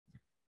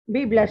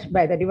Be blessed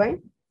by the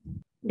divine.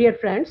 Dear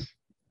friends,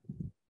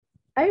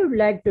 I would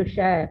like to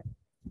share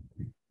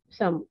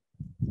some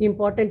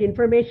important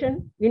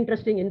information,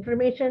 interesting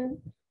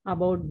information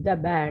about the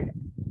bad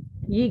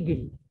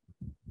eagle.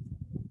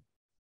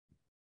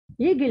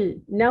 Eagle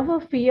never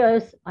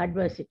fears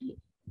adversity.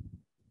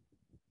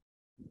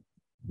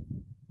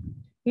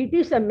 It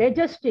is a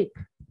majestic,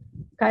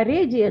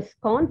 courageous,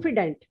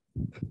 confident,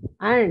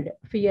 and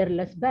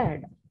fearless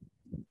bird.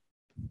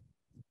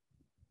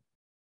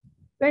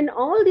 When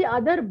all the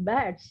other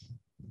birds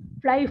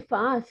fly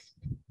fast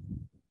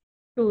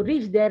to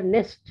reach their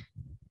nest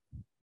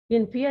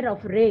in fear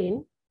of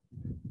rain,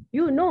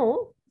 you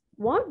know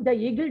what the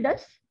eagle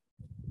does?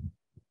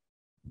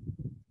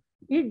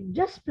 It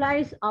just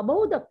flies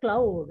above the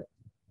cloud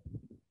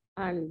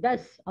and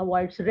thus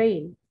avoids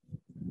rain.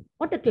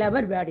 What a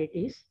clever bird it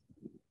is.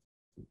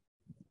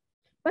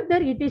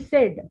 Further, it is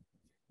said,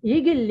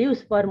 eagle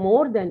lives for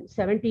more than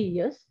 70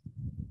 years.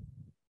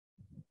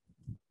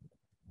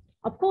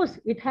 Of course,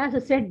 it has a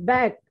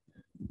setback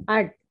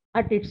at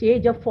its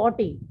age of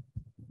 40.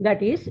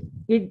 That is,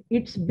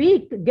 its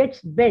beak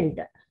gets bent.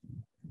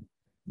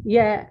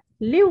 A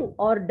live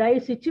or die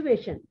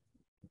situation.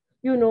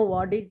 You know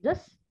what it does?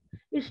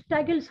 It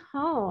struggles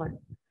hard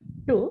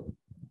to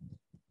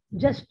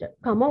just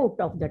come out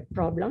of that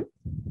problem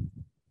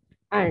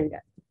and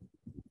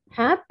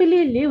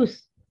happily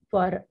lives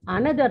for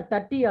another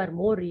 30 or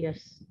more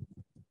years.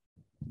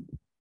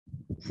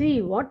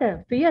 See what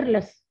a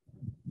fearless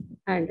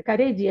and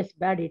courageous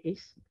bird it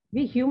is.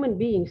 We human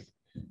beings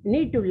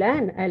need to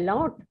learn a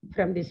lot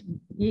from this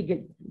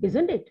eagle,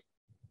 isn't it?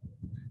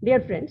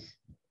 Dear friends,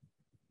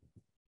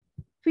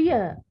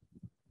 fear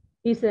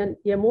is an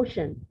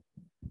emotion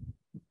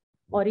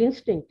or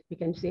instinct, we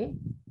can say.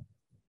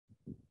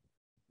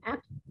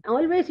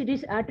 Always it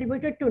is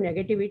attributed to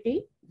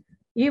negativity,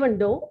 even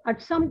though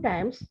at some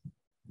times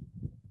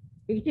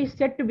it is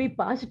said to be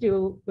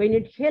positive when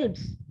it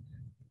helps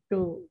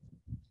to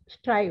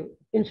strive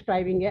in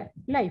striving a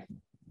life.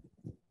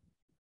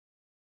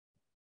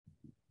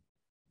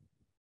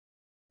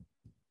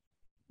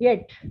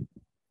 Yet,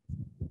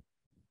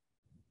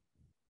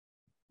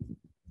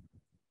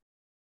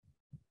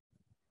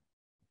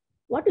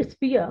 what is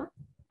fear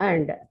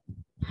and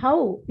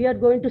how we are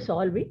going to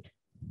solve it?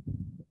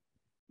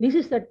 This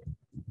is that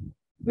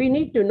we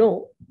need to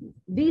know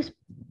this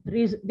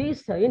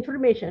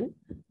information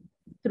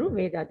through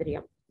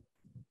Vethathiri.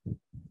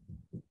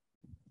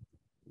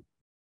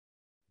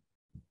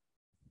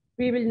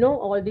 We will know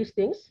all these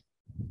things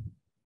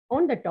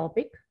on the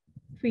topic,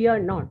 fear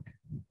not.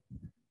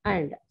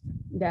 And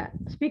the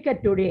speaker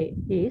today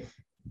is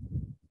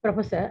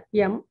Professor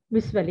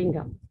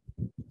M.Viswalingam.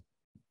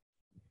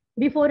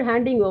 Before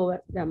handing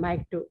over the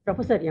mic to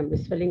Professor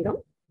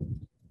M.Viswalingam,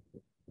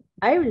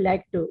 I would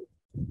like to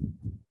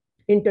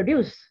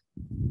introduce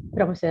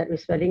Professor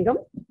Viswalingam.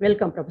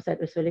 Welcome, Professor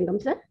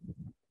Viswalingam, sir.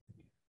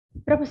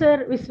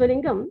 Professor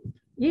Viswalingam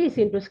is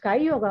into Sky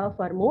Yoga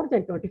for more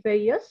than 25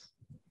 years.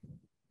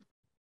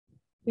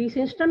 He is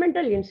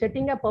instrumental in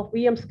setting up of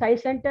VM Sky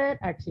Center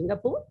at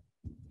Singapore.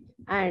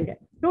 And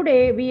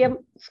today,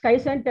 VM Sky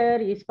Center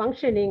is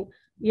functioning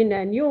in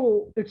a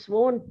new, its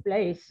own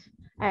place.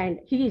 And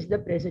he is the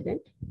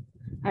president.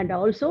 And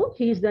also,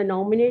 he is the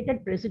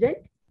nominated president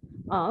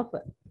of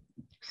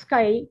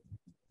Sky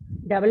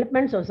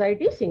Development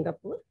Society,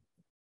 Singapore.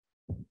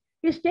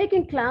 He is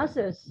taking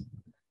classes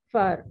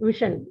for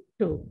Vision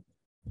 2.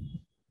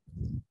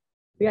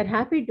 We are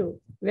happy to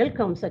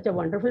welcome such a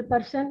wonderful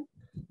person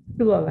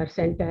to our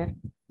center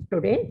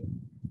today.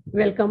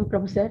 Welcome,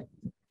 Professor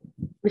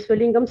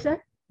Viswalingam, sir.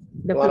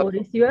 The floor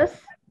is yours.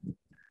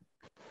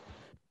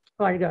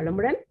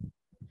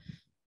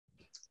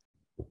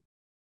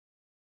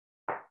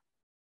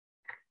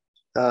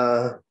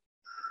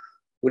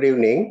 Good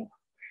evening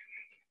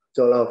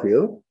to all of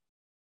you.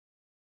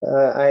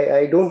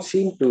 I don't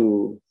seem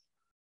to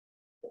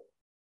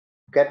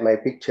get my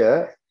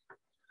picture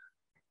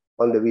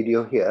on the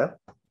video here.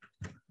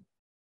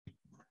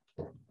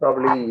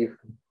 Probably if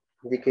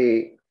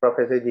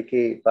Professor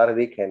G.K.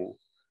 Bharati can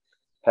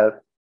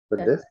help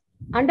with this.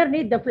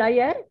 Underneath the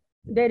flyer,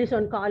 there is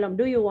one column.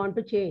 Do you want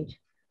to change?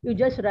 You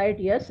just write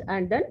yes,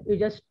 and then you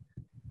just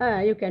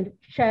you can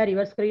share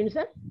your screen,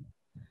 sir.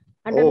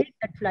 Underneath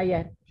that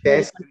flyer.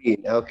 Share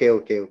screen. Okay,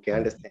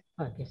 understand.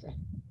 Okay, sir.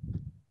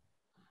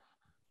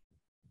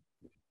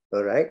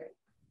 All right.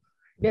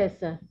 Yes,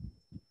 sir.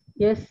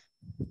 Yes,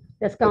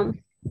 just come.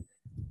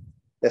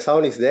 The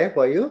sound is there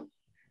for you?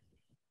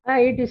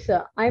 It is.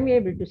 I'm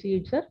able to see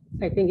it, sir.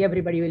 I think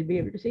everybody will be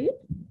able to see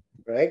it.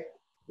 Right.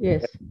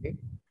 Yes. Okay.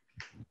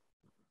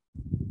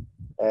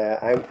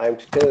 I'm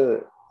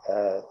still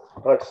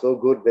not so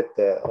good with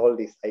all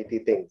these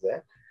IT things.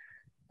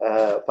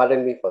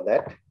 Pardon me for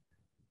that.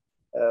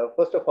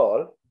 First of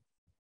all,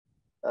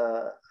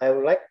 I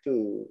would like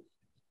to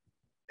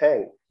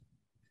thank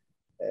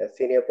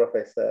Senior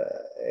Professor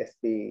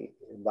S.P.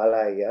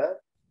 Balaya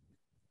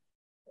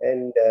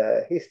and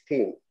his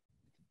team.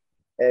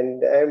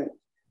 And I'm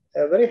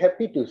very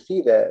happy to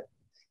see the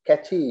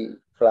catchy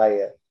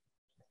flyer.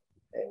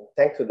 And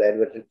thanks to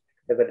the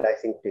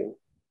advertising team.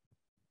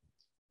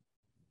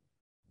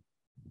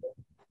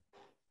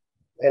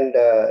 And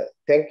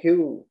thank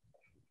you,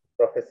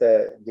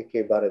 Professor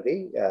G.K.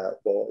 Bharati,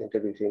 for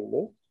introducing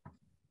me.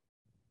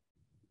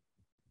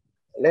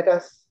 Let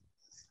us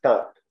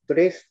start.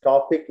 Today's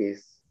topic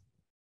is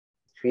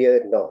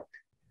fear not.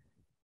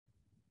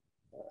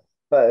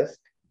 First,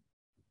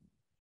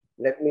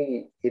 let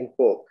me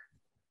invoke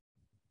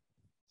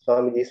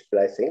Swamiji's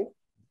blessing.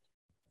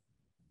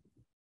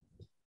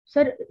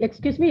 Sir,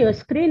 excuse me, your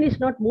screen is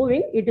not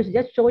moving. It is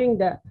just showing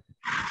the...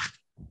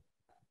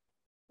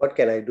 What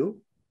can I do?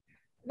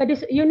 That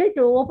is, you need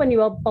to open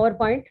your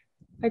PowerPoint.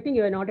 I think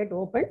you are not yet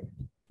open.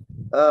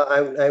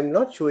 I'm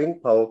not showing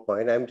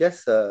PowerPoint. I'm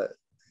just, can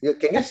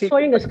you see?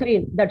 Showing a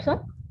screen, that's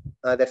all?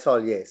 That's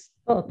all, yes.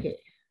 Okay.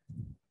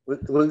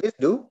 Will this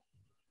do?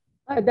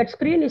 That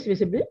screen is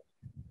visible.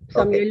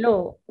 Some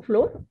yellow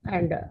floor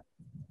and...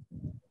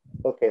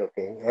 Okay.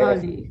 all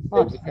the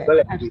apps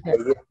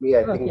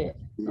there.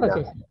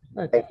 Okay.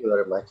 Thank you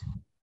very much.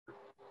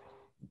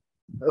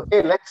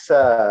 Okay,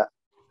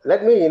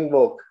 let me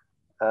invoke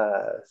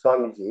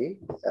Swamiji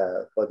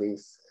for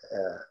this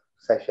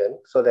session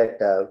so that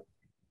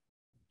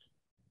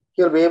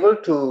he'll be able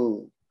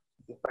to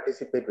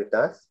participate with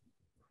us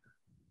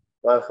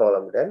once all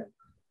of them.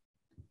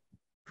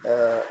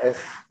 As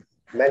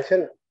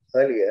mentioned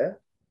earlier,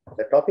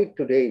 the topic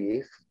today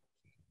is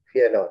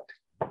fear not.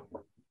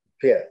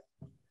 Fear,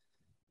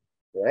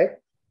 right?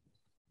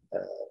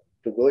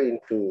 To go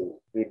into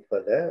it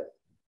further,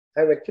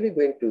 I'm actually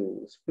going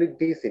to split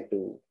this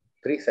into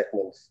 3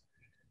 segments.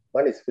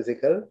 One is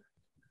physical,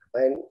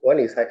 and one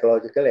is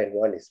psychological, and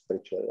one is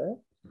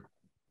spiritual.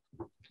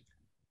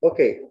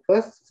 Okay,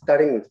 first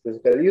starting with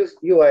physical.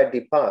 You are at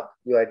the park.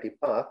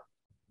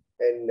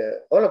 And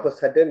all of a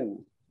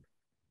sudden,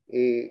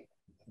 a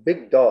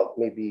big dog,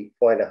 maybe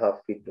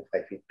 4.5 feet to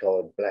 5 feet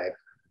tall, black,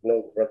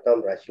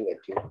 come rushing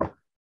at you.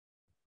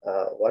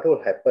 What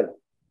will happen?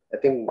 I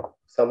think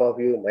some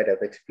of you might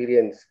have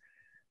experienced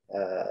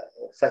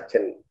such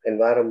an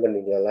environment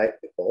in your life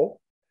before.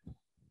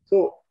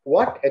 So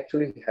what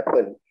actually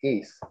happened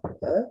is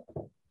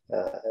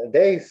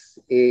there is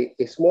a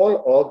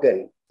small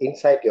organ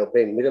inside your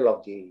brain, middle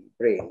of the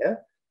brain,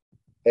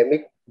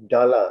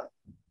 amygdala,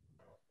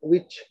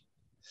 which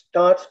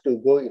starts to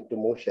go into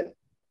motion,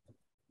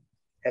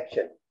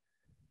 action.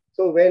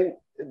 So when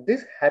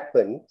this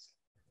happens,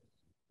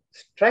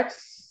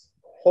 stress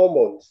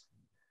hormones,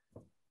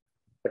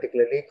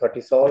 particularly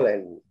cortisol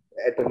and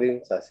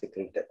adrenaline, are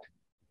secreted.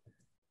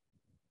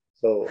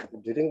 So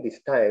during this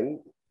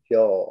time,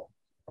 your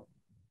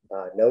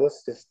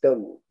nervous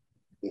system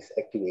is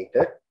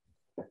activated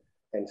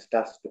and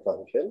starts to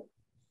function.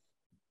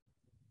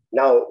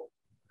 Now,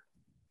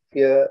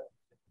 fear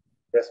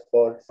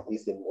response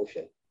is in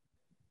motion.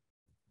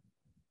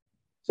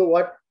 So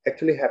what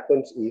actually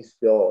happens is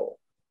your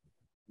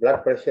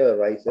blood pressure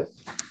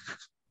rises,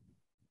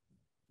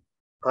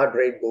 heart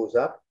rate goes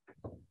up,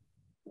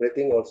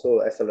 breathing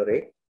also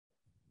accelerates.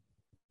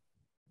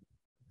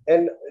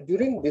 And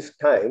during this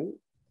time,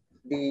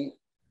 the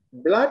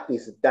blood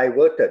is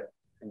diverted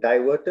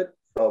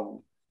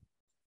from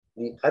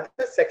the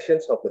other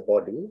sections of the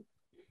body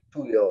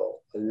to your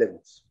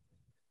limbs,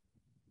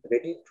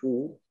 ready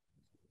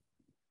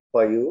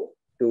for you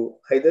to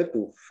either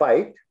to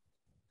fight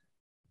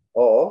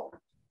or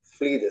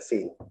flee the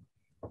scene.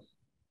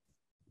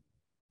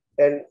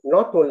 And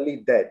not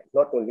only that,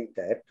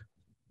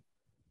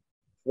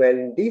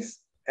 when this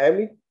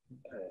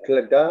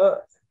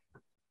amygdala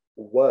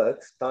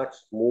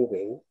starts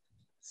moving,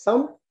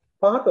 some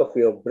part of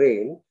your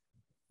brain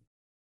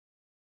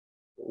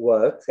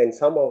works and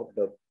some of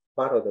the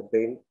part of the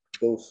brain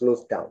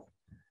slows down.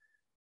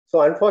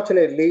 So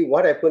unfortunately,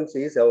 what happens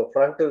is our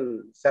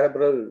frontal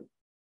cerebral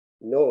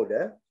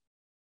node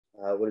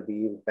will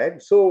be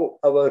impaired. So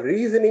our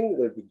reasoning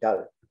will be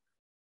dull.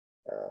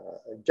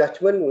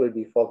 Judgment will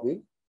be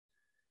foggy.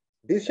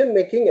 Decision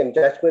making and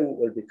judgment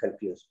will be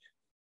confused.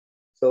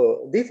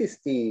 So this is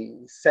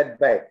the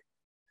setback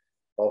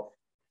of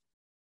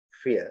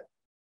fear.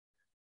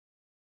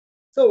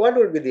 So what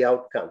will be the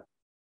outcome?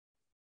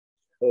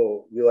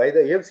 So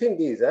you've seen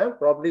these,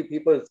 probably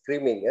people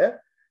screaming.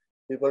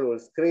 People will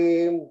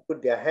scream,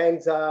 put their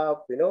hands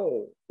up,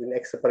 in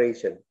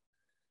exasperation.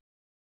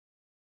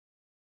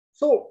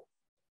 So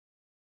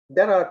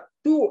there are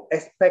 2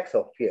 aspects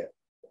of fear.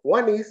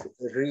 One is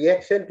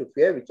reaction to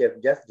fear, which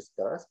I've just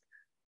discussed,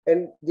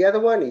 and the other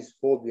one is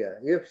phobia.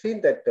 You have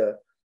seen that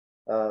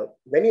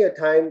many a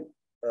time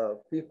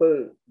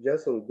people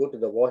just will go to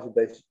the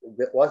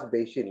wash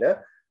basin,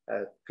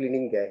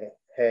 cleaning their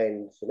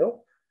hands,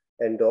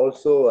 and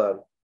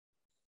also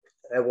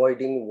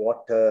avoiding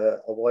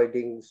water,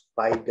 avoiding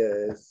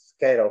spiders,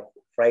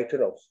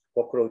 frightened of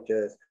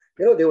cockroaches.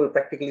 They will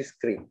practically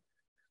scream.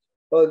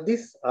 Well,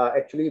 these are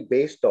actually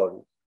based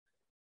on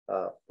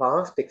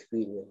past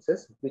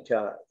experiences, which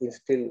are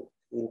instilled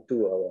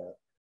into our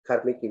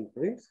karmic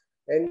imprints,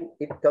 and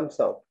it comes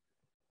out.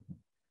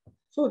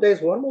 So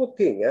there's one more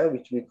thing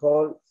which we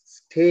call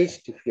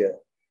staged fear.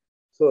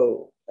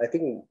 So I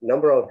think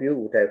number of you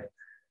would have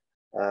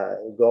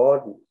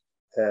gone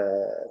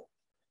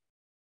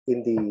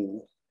in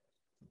the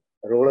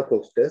roller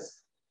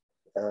coasters,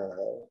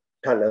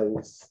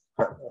 tunnels,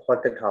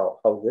 haunted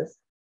houses.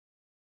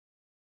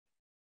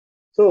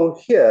 So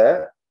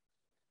here,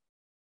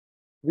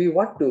 we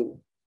want to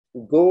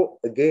go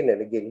again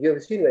and again. You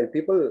have seen when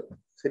people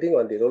sitting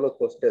on the roller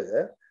coasters,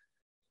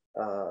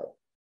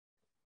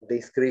 they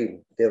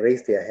scream, they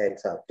raise their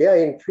hands up. They are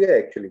in fear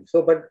actually.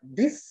 So, but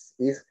this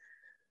is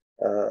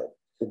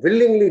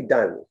willingly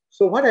done.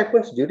 So what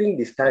happens during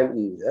this time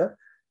is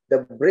the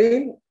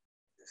brain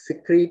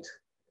secretes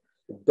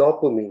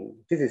dopamine.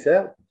 This is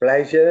a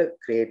pleasure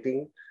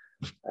creating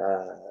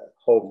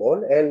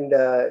hormone, and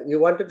you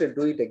wanted to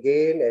do it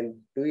again and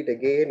do it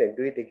again and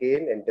do it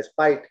again, and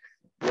despite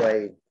you are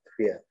in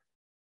fear.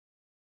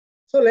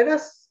 So let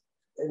us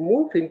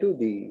move into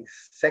the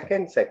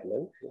second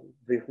segment,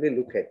 briefly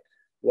look at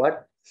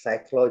what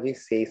psychology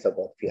says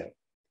about fear.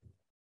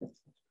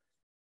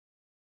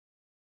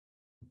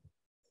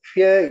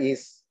 Fear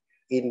is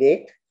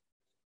innate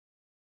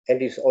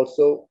and is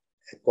also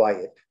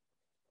acquired.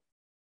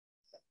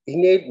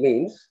 Innate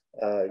means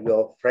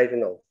you're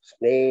frightened of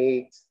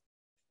snakes,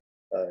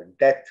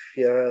 death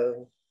fear,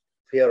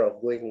 fear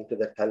of going into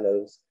the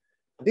tunnels.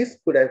 This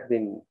could have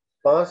been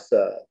passed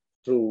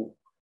through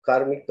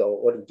karmic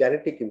or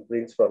genetic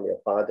imprints from your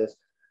fathers,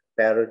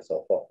 parents,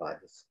 or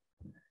forefathers.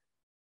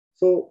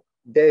 So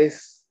there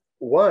is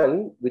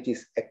one which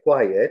is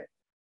acquired,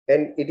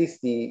 and it is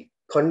the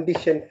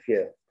conditioned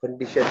fear,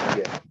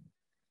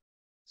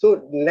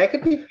 So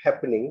negative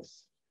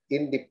happenings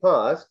in the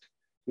past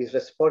is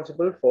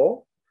responsible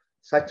for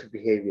such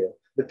behavior,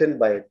 bitten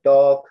by a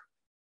dog.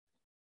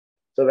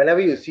 So whenever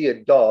you see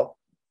a dog,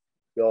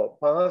 your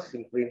past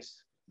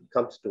imprints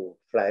comes to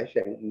flash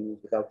and you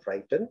become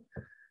frightened.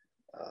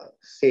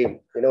 Same,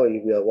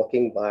 if you are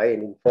walking by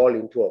and you fall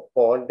into a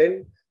pond,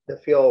 then the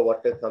fear of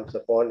water comes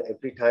upon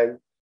every time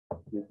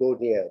you go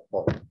near a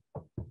pond.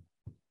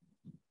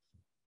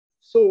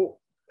 So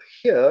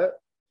here,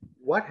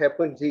 what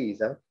happens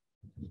is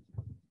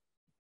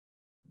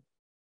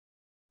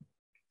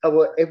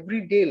our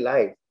everyday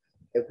life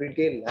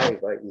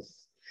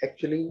is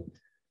actually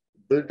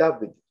built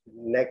up with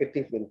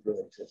negative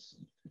influences.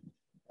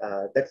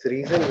 That's the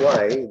reason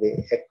why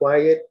the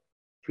acquired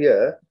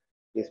fear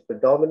is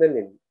predominant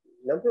in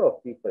a number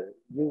of people.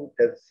 You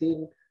have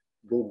seen,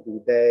 don't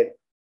do that,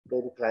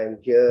 don't climb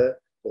here,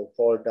 don't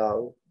fall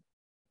down.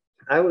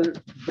 I will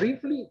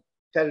briefly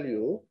tell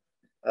you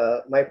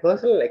my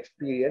personal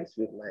experience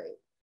with my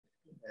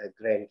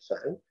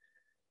grandson.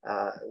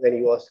 When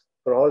he was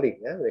crawling,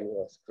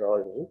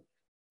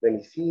 when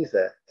he sees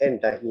an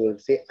ant, he will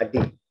say,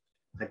 Adi,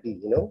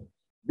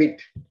 bit.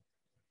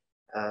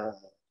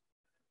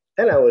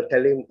 Then I will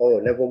tell him, oh,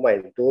 never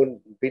mind,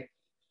 don't beat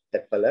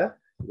that fella,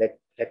 let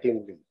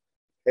him be.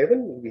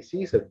 Even if he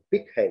sees a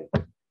big hand,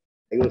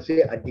 he will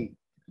say, Adi.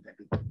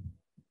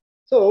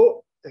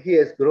 So he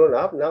has grown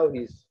up, now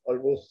he's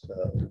almost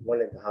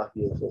 1.5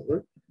 years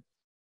old.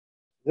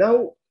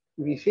 Now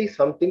we see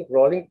something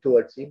crawling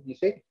towards him, he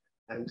said,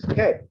 I'm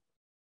scared.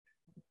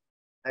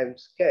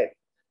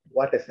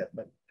 What has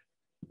happened?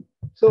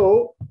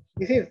 So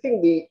you see,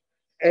 the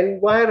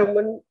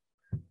environment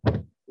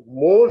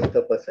molds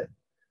the person.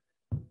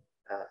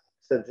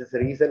 So this is the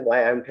reason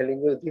why I'm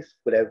telling you this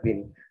could have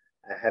been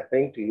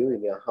happening to you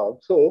in your house.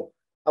 So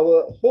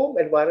our home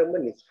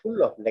environment is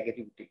full of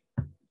negativity.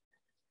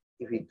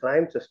 If he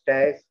climbs the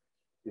stairs,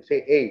 you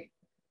say, hey,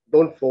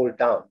 don't fall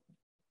down.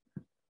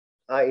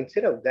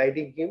 Instead of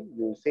guiding him,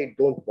 you say,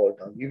 don't fall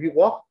down. If you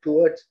walk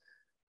towards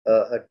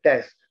a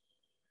desk,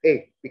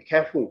 hey, be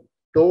careful,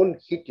 don't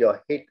hit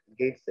your head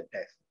against the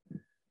desk.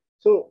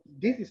 So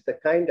this is the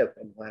kind of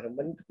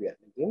environment we are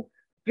living.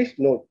 Please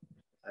note,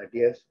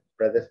 dear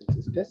brothers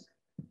and sisters,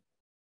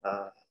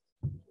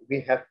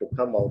 we have to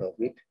come out of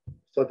it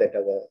so that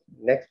our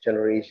next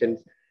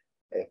generations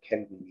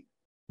can be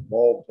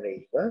more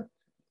brave.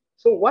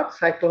 So what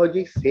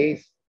psychology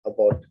says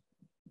about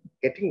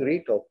getting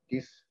rid of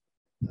these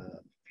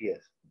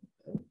fears?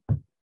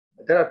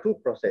 There are two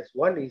processes.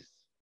 One is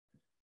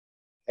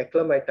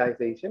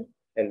acclimatization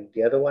and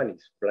the other one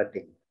is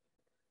flooding.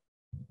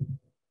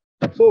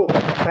 So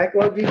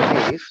psychology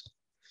says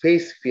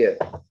face fear.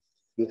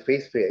 You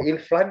face fear. In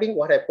flooding,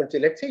 what happens?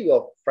 Let's say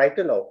you're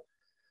frightened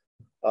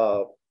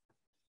of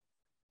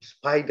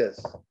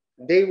spiders.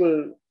 They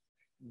will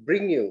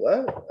bring you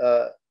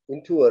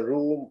into a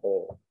room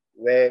or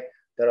where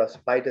there are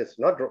spiders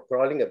not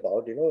crawling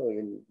about,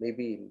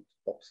 maybe in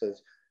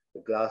boxes,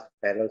 glass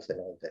panels and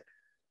all that,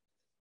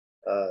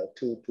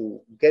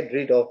 to get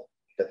rid of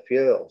the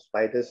fear of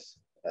spiders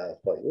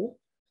for you.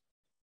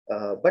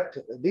 But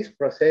this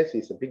process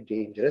is a bit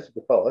dangerous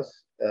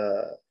because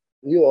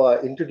you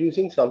are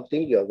introducing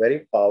something you're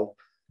very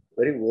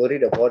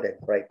worried about and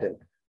frightened.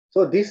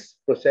 So this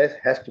process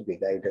has to be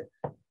guided.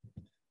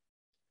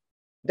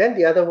 Then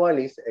the other one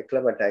is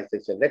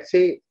acclimatization. Let's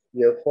say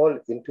you fall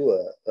into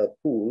a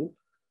pool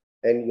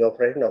and you're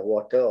frightened of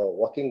water or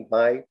walking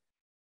by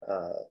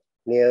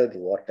near the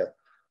water.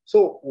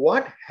 So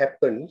what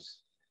happens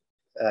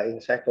in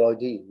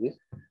psychology is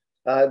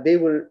they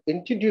will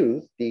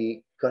introduce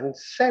the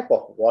concept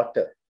of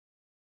water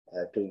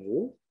to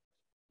you,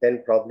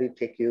 then probably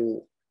take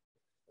you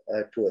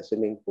to a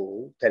swimming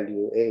pool, tell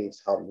you, hey,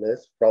 it's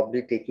harmless,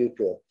 probably take you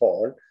to a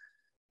pond.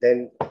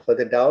 Then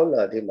further down,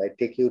 they might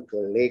take you to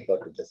a lake or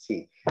to the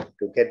sea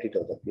to get rid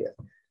of the fear.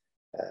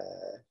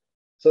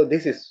 So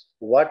this is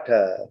what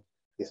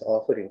is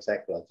offered in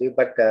psychology,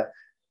 but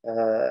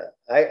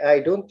I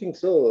don't think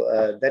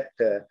so that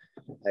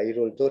it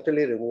will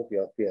totally remove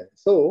your fear.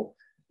 So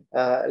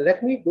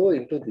let me go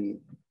into the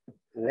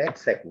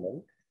next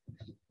segment,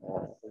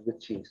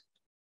 which is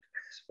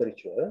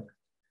spiritual.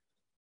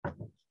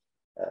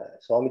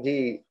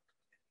 Swamiji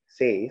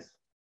says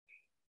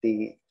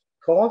the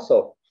cause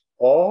of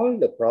all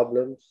the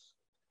problems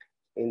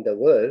in the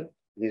world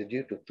is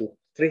due to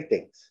three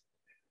things.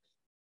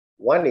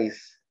 One is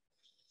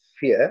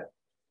fear,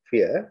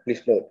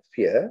 please note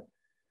fear.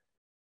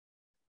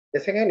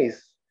 The second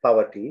is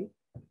poverty.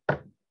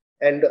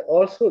 And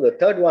also the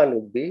third one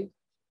would be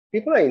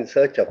people are in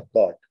search of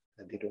God.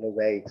 And they don't know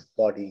where its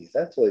body is,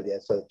 so they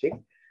are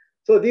searching.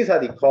 So these are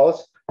the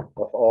cause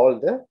of all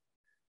the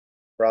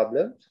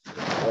problems.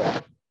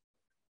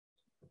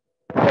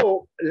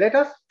 So let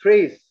us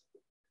trace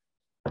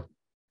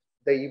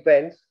the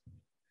events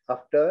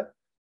after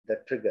the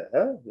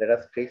trigger. Let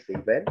us trace the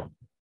event.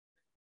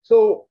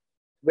 So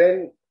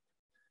when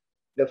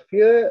the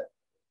fear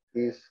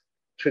is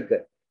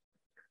triggered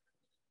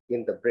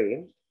in the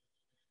brain,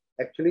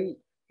 actually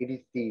it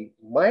is the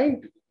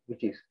mind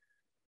which is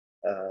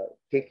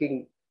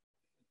taking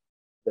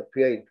the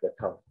fear into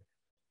account.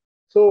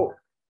 So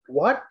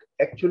what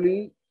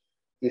actually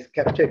is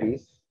captured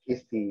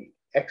is the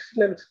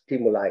external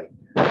stimuli.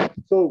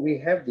 So we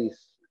have these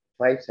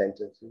five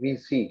senses. We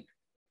see,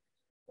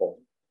 oh,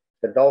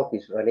 the dog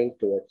is running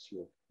towards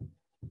you.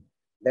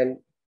 Then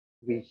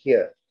we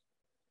hear,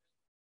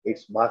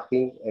 it's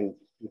barking and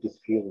it is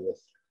furious.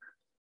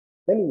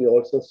 Then we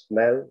also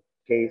smell,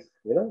 taste,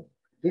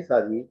 these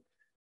are the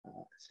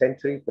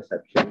sensory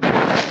perception.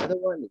 The other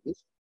one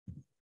is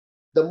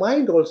the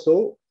mind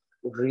also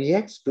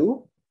reacts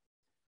to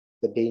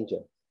the danger.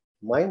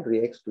 Mind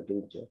reacts to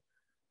danger.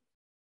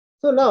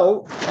 So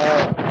now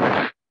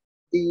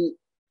the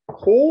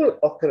whole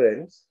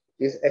occurrence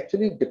is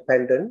actually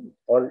dependent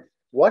on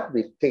what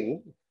we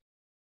think,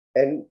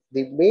 and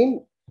the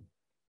main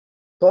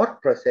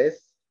thought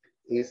process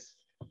is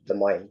the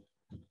mind.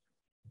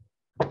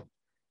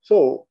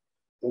 So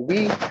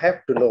we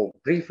have to know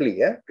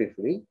briefly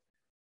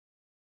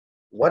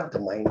what the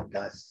mind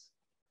does.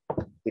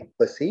 It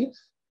perceives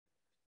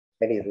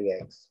and it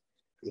reacts.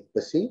 It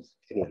perceives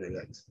and it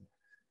reacts.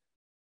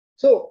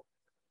 So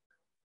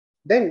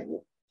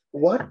then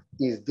what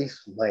is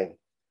this mind?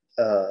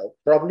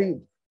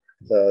 Probably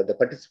the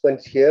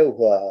participants here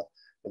who are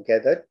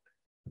gathered,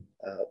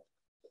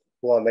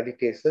 who are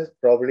meditators,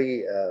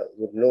 probably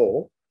would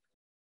know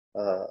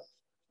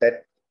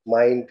that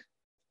mind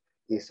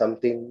is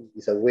something,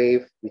 is a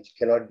wave which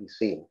cannot be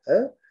seen.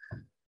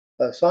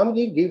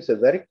 Swamiji gives a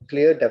very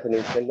clear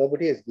definition.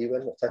 Nobody has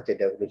given such a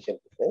definition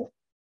before.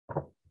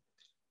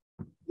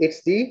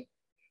 It's the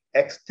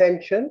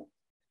extension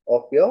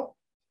of your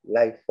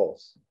life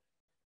force.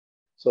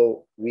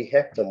 So we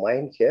have the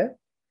mind here,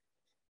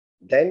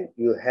 then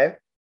you have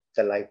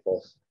the life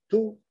force.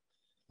 Two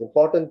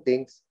important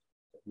things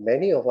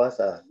many of us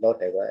are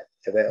not aware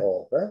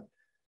of.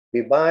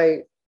 We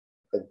buy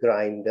a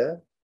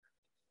grinder,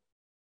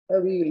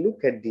 we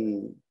look at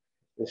the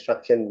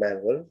instruction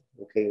manual.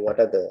 Okay, what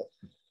are the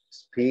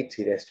speeds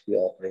it has to be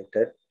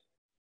operated?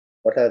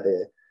 What are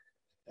the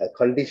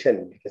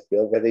conditions,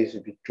 whether it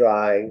should be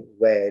dry,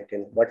 wet,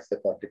 and what's the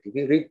quantity?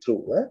 We read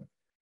through.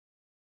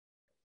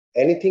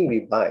 Anything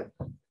we buy,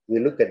 we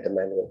look at the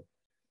manual.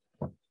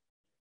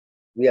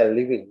 We are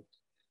living.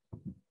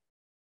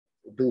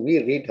 Do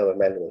we read our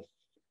manual?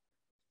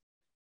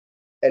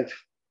 And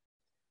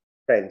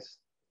friends,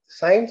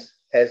 science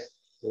has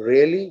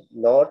really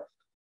not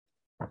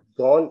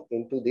gone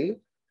into the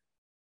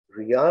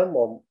realm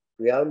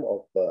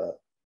of the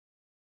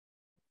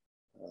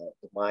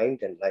mind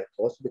and life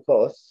force,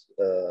 because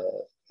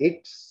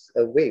it's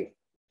a wave.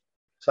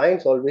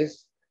 Science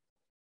always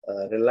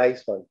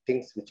relies on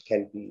things which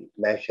can be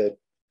measured,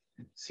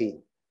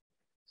 seen.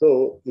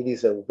 So it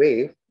is a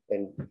wave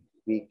and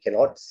we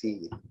cannot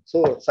see it.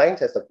 So science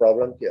has a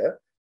problem here.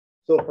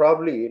 So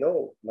probably,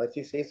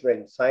 Maharishi says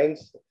when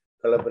science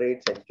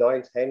collaborates and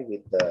joins hand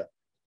with the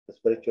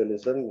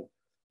spiritualism,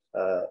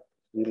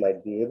 we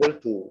might be able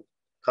to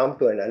come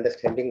to an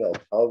understanding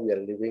of how we are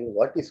living,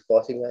 what is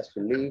causing us to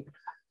live,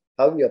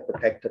 how we are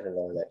protected and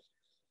all that.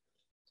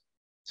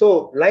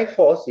 So life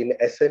force in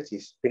essence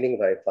is spinning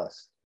very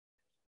fast.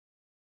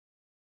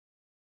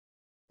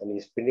 And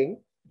it's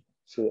spinning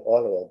through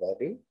all our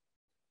body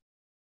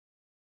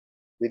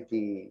with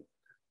the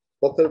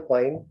focal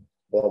point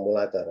or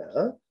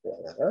Muladhara.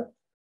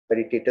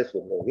 Meditators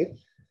will know it.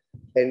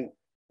 And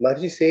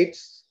Maharishi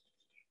says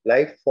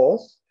life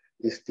force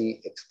is the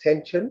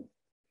extension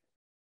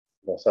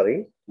no,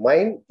 sorry,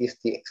 mind is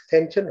the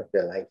extension of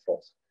your life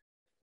force.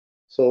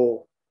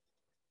 So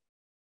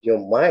your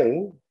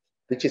mind,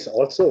 which is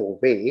also a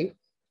wave,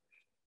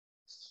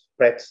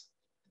 spreads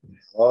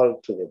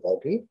all through the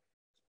body.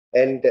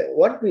 And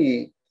what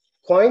we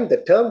coined,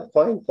 the term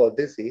coined for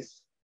this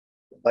is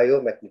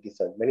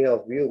biomagnetism. Many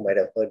of you might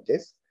have heard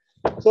this.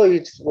 So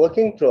it's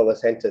working through our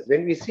senses.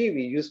 When we see,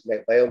 we use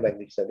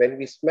biomagnetism. When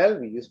we smell,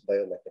 we use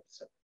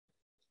biomagnetism.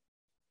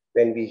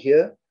 When we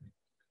hear,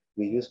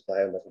 we use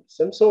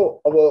biomagnetism.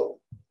 So our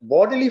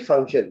bodily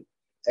function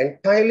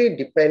entirely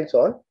depends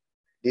on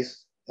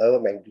this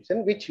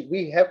biomagnetism, which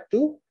we have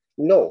to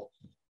know.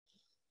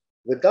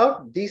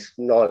 Without this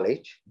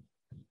knowledge,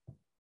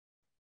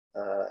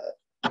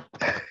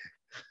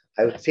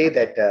 I would say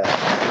that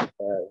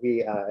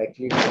we are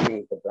actually living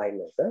in the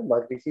blindness.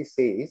 Maharishi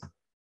says,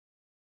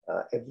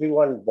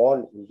 everyone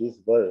born in this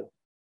world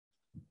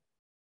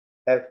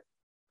have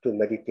to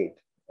meditate,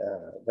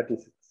 but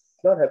it's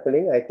not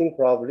happening. I think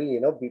probably, you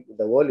know,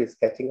 the world is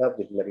catching up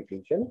with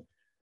meditation.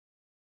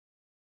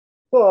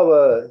 So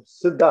our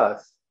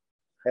Siddhas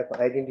have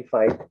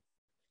identified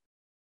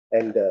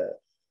and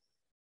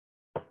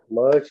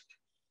merged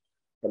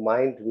the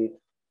mind with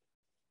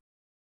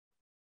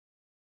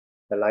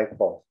the life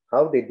force.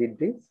 How they did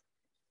this?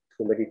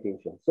 Through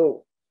meditation.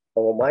 So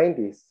our mind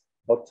is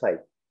outside,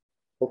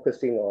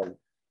 focusing on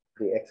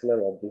the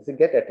external objects. You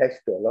get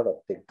attached to a lot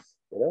of things,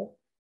 you know.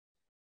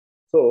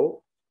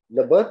 So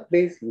the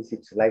birthplace is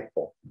its life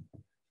force.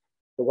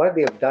 So what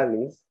they have done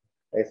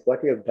is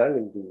what we have done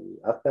in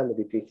the after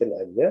meditation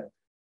earlier.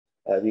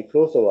 We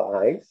close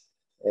our eyes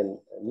and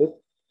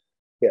look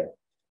here,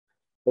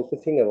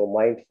 focusing our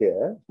mind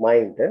here,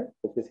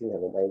 focusing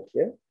our mind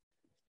here.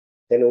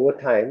 Then over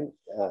time,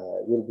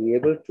 you'll be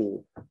able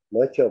to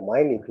merge your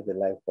mind into the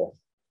life force.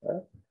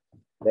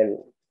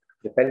 Then,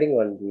 depending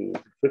on the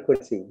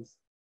frequencies,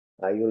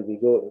 you'll be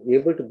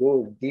able to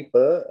go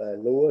deeper,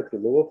 lower to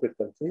lower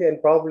frequencies,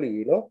 and probably,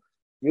 you know,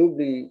 you'll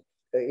be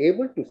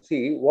able to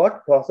see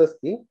what causes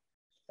the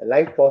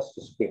life force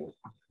to spin.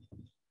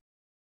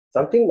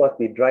 Something must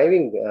be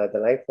driving the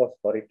life force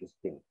for it to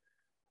spin.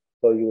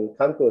 So you will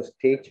come to a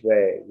stage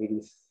where it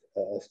is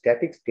a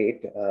static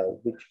state,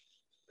 which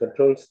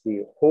controls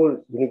the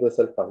whole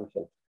universal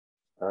function.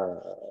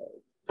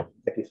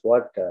 That is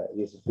what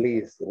is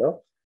bliss, you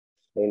know,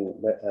 in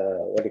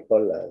what you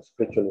call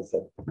spiritualism.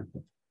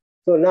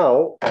 So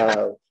now,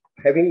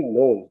 having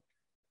known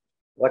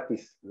what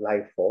is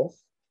life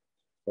force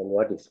and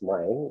what is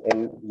mind,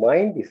 and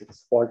mind is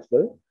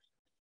responsible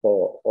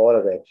for all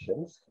of the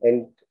actions.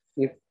 And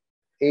if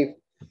a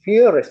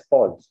fear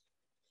response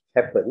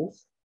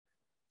happens,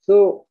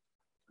 so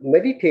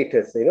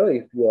meditators, you know,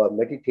 if you are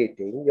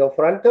meditating, your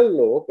frontal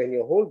lobe and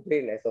your whole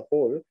brain as a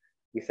whole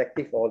is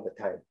active all the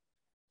time.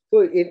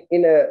 So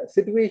in a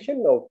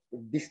situation of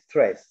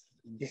distress,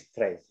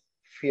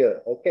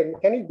 fear, okay,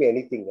 can it be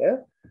anything?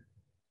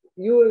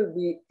 You will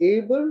be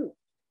able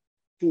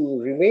to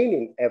remain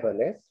in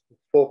awareness,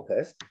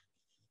 focused,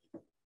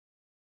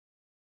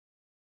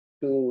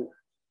 to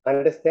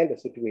understand the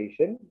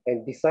situation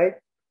and decide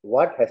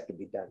what has to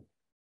be done.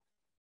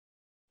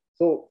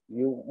 So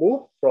you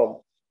move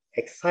from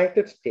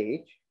excited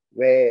stage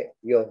where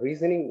your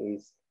reasoning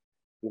is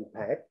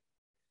impaired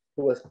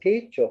to a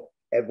stage of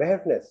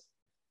awareness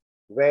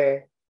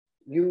where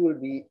you will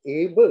be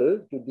able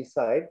to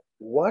decide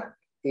what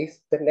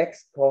is the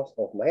next course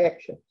of my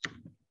action.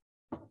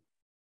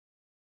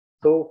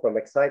 So from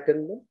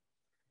excitement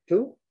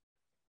to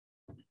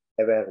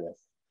awareness.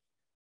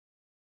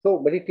 So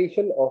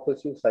meditation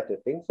offers you such a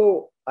thing.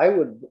 So I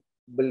would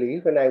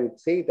believe, and I would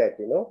say that,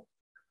 you know,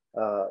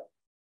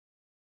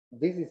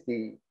 this is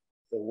the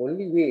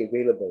only way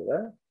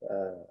available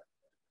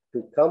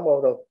to come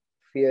out of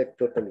fear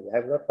totally. I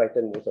have not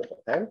frightened most of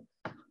the time.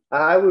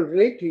 I will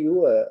relate to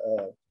you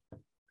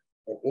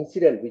an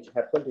incident which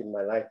happened in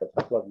my life a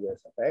couple of years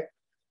back.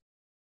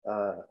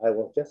 I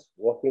was just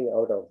walking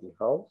out of the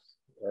house,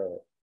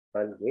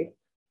 front gate.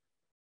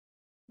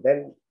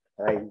 Then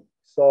I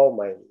saw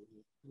my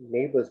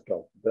neighbor's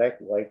dog, black,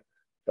 white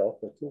dog,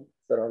 I think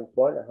it's around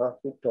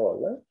 1.5 feet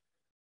tall,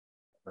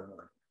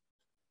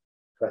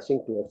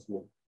 rushing towards me.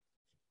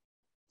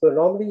 So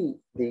normally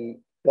the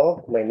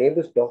dog, my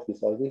neighbor's dog,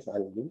 is always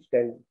unleashed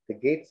and the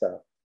gates are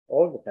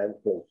all the time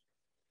closed.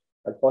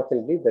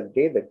 Unfortunately, the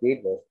day the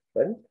gate was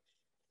opened,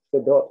 the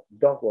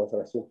dog was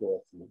rushing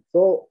towards me.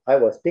 So I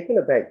was taken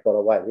aback for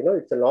a while. You know,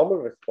 it's a normal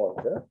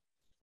response.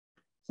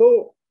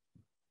 So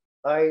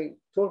I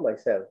told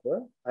myself,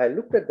 I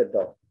looked at the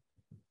dog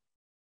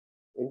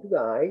into the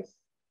eyes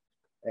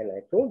and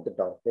I told the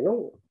dog, you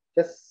know,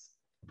 just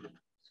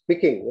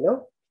speaking, you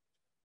know,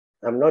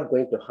 I'm not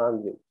going to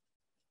harm you.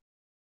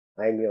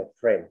 I'm your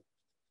friend.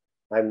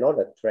 I'm not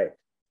a threat.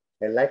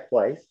 And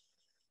likewise,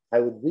 I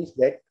would wish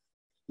that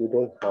you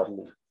don't harm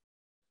me.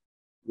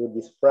 You'd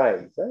be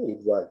surprised, it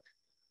worked.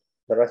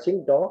 The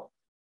rushing dog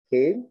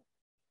came,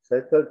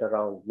 circled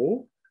around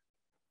me,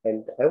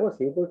 and I was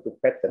able to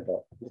pet the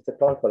dog. It's a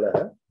tall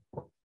fellow.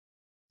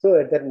 So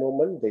at that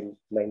moment,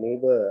 my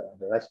neighbor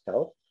rushed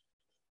out,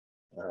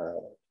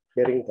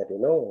 fearing that,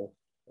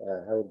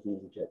 I would be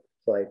injured.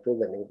 So I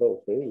told the neighbor,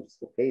 okay,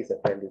 it's a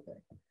friendly guy.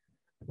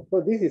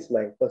 So this is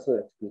my personal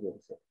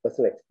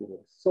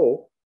experience.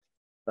 So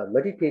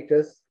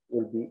meditators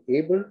will be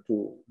able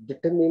to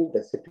determine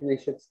the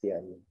situations they are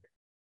in,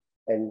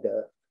 and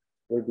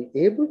will be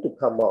able to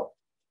come out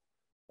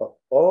of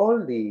all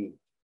the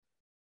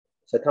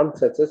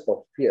circumstances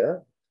of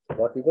fear,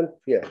 not even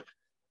fear.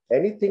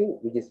 Anything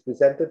which is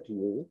presented to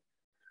you,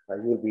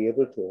 you will be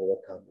able to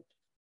overcome it.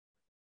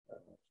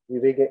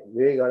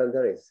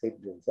 Vivekananda has said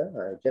this.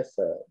 I just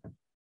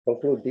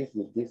conclude this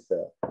with this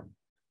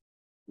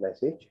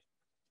message.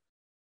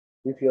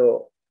 If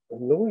you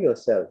know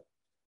yourself,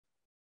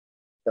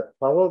 the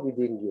power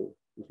within you,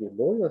 if you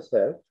know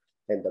yourself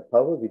and the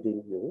power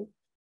within you,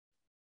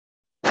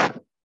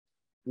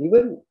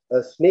 even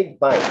a snake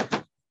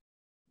bite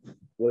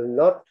will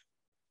not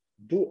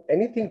do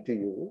anything to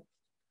you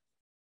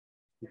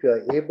if you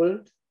are able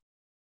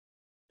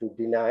to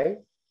deny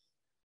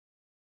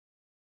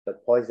the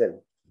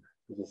poison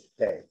which is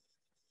there.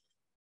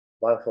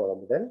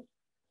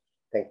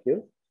 Thank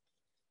you.